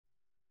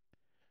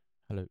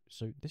Hello,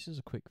 so this is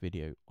a quick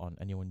video on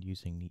anyone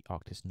using the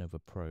Arctis Nova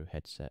Pro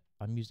headset.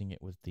 I'm using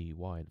it with the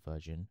wired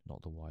version,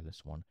 not the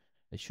wireless one.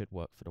 It should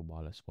work for the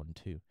wireless one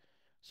too.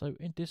 So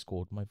in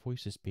Discord, my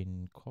voice has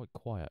been quite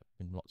quiet,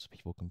 been lots of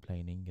people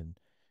complaining, and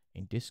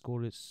in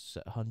Discord it's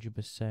at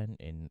 100%,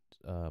 in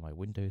my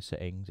Windows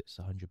settings it's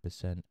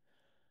 100%,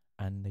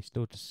 and they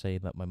still just say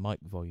that my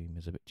mic volume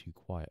is a bit too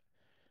quiet.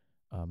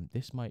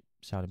 This might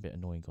sound a bit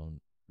annoying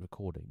on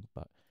recording,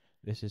 but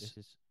this is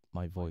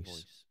my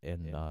voice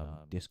in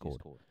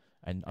Discord,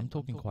 and I'm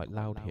talking quite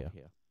loud here.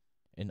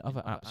 In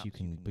other apps, you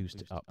can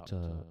boost it up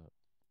to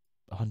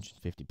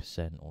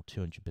 150% or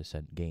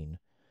 200% gain.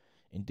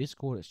 In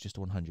Discord, it's just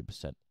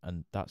 100%,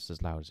 and that's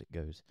as loud as it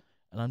goes.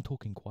 And I'm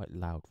talking quite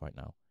loud right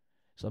now.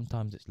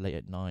 Sometimes it's late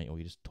at night, or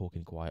you're just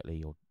talking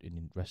quietly, or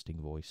in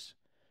resting voice,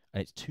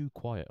 and it's too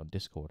quiet on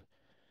Discord.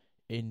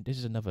 This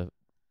is another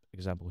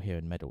example here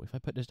in Metal. If I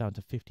put this down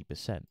to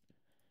 50%,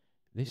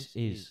 this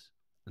is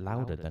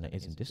louder than it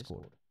is in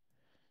Discord.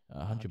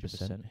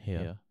 100%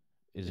 here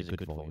is a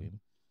good volume,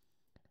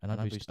 and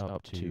I boost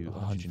up to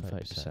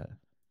 130%,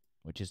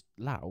 which is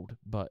loud,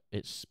 but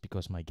it's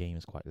because my game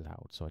is quite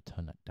loud, so I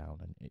turn that down,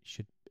 and it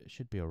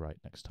should be alright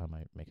next time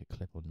I make a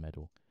clip on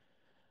Metal.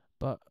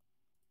 But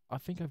I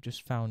think I've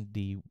just found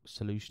the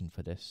solution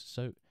for this.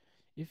 So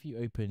if you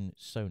open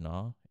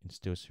Sonar in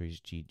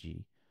SteelSeries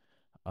GG,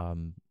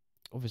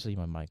 obviously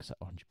my mic's at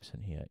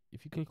 100% here.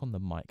 If you click on the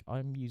mic,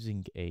 I'm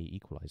using a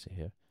equalizer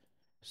here,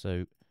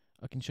 so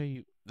I can show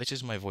you. This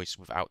is my voice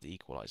without the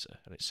equalizer,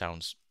 and it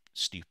sounds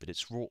stupid.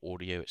 It's raw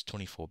audio, it's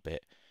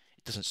 24-bit.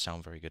 It doesn't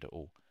sound very good at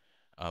all.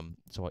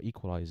 So I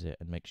equalize it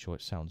and make sure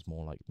it sounds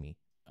more like me.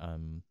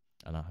 And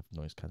I have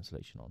noise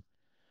cancellation on.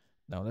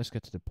 Now let's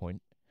get to the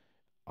point.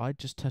 I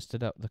just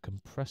tested out the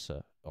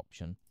compressor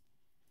option.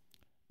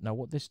 Now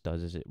what this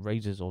does is it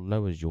raises or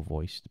lowers your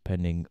voice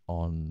depending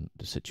on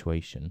the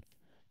situation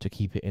to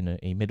keep it in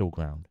a middle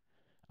ground.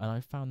 And I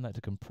found that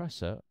the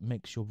compressor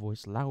makes your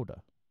voice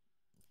louder.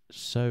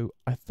 So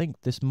I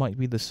think this might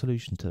be the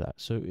solution to that.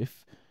 So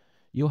if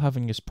you're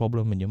having this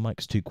problem and your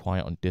mic's too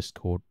quiet on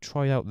Discord,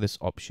 try out this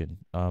option,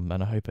 and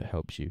I hope it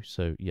helps you.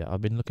 So yeah,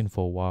 I've been looking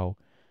for a while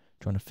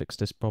trying to fix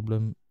this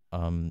problem.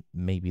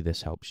 Maybe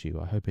this helps you.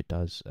 I hope it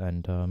does.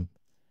 And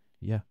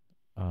yeah,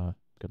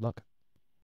 good luck.